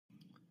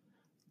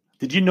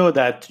Did you know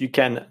that you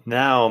can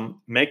now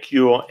make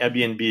your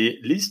Airbnb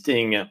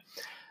listing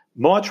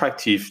more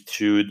attractive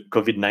to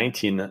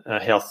COVID-19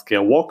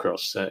 healthcare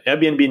workers?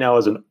 Airbnb now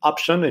has an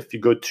option. If you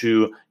go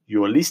to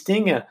your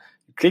listing, you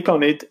click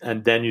on it,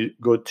 and then you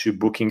go to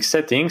booking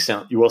settings,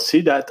 you will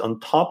see that on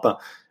top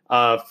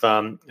of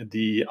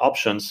the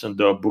options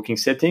under booking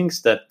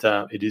settings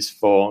that it is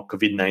for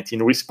COVID-19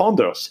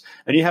 responders.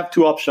 And you have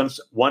two options.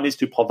 One is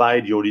to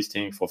provide your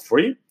listing for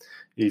free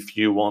if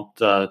you want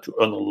to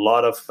earn a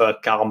lot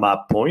of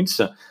karma points.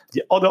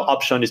 The other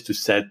option is to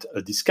set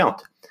a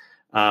discount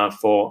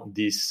for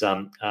these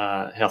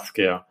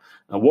healthcare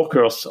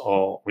workers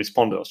or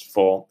responders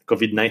for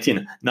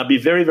COVID-19. Now, be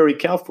very, very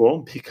careful,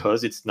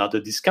 because it's not a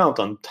discount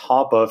on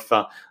top of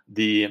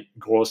the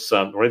gross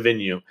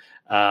revenue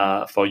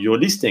for your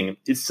listing.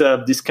 It's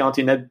a discount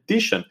in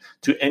addition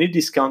to any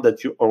discount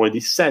that you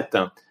already set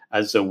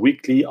as a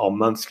weekly or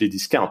monthly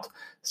discount.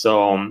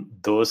 So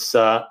those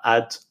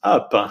add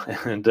up.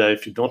 And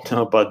if you don't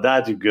know about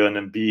that, you're going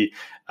to be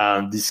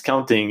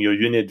discounting your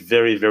unit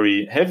very,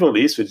 very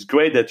heavily. So it's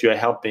great that you're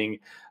helping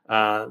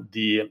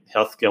the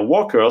healthcare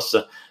workers,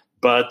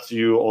 but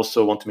you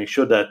also want to make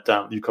sure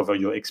that you cover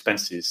your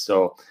expenses.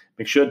 So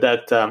make sure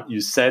that you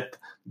set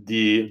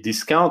the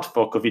discount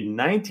for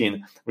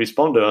COVID-19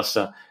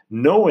 responders,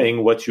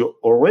 knowing what you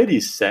already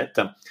set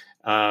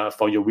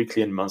for your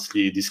weekly and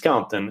monthly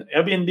discount. And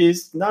Airbnb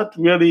is not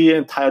really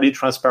entirely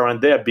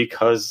transparent there,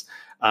 because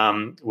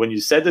when you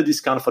set the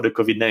discount for the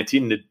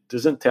COVID-19, it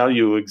doesn't tell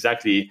you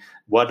exactly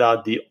what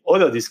are the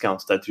other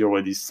discounts that you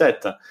already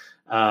set,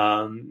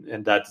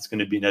 and that is going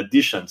to be in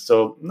addition.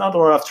 So not a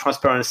lot of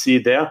transparency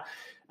there.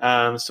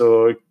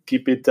 So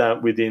keep it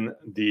within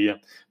the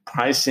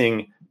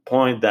pricing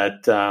point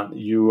that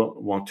you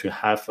want to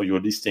have for your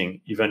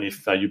listing, even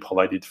if you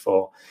provide it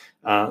for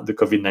the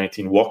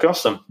COVID-19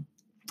 workers.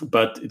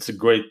 But it's a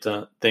great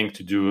thing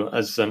to do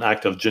as an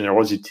act of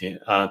generosity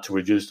to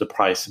reduce the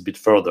price a bit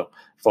further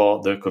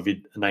for the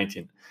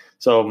COVID-19.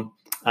 So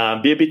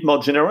be a bit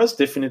more generous,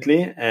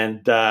 definitely,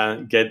 and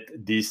get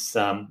this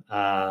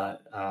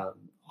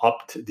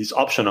this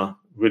option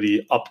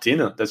really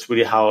opt-in. That's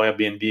really how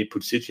Airbnb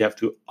puts it. You have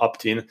to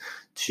opt in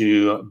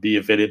to be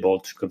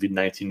available to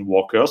COVID-19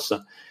 workers.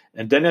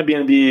 And then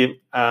Airbnb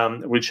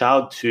reach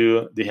out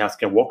to the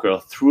healthcare worker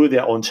through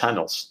their own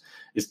channels.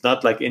 It's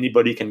not like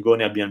anybody can go on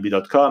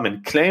Airbnb.com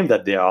and claim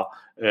that they are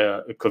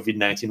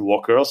COVID-19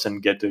 workers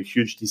and get a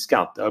huge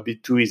discount. That would be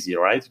too easy,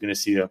 right? You're going to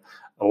see a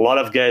lot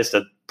of guys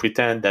that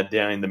pretend that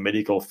they're in the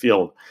medical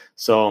field.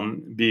 So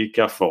be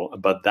careful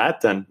about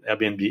that. And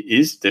Airbnb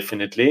is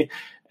definitely,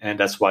 and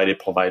that's why they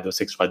provide those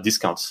extra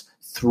discounts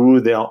through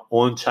their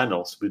own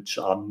channels, which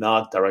are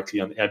not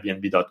directly on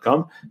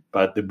Airbnb.com,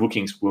 but the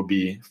bookings will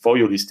be for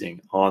your listing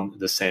on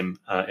the same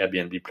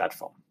Airbnb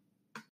platform.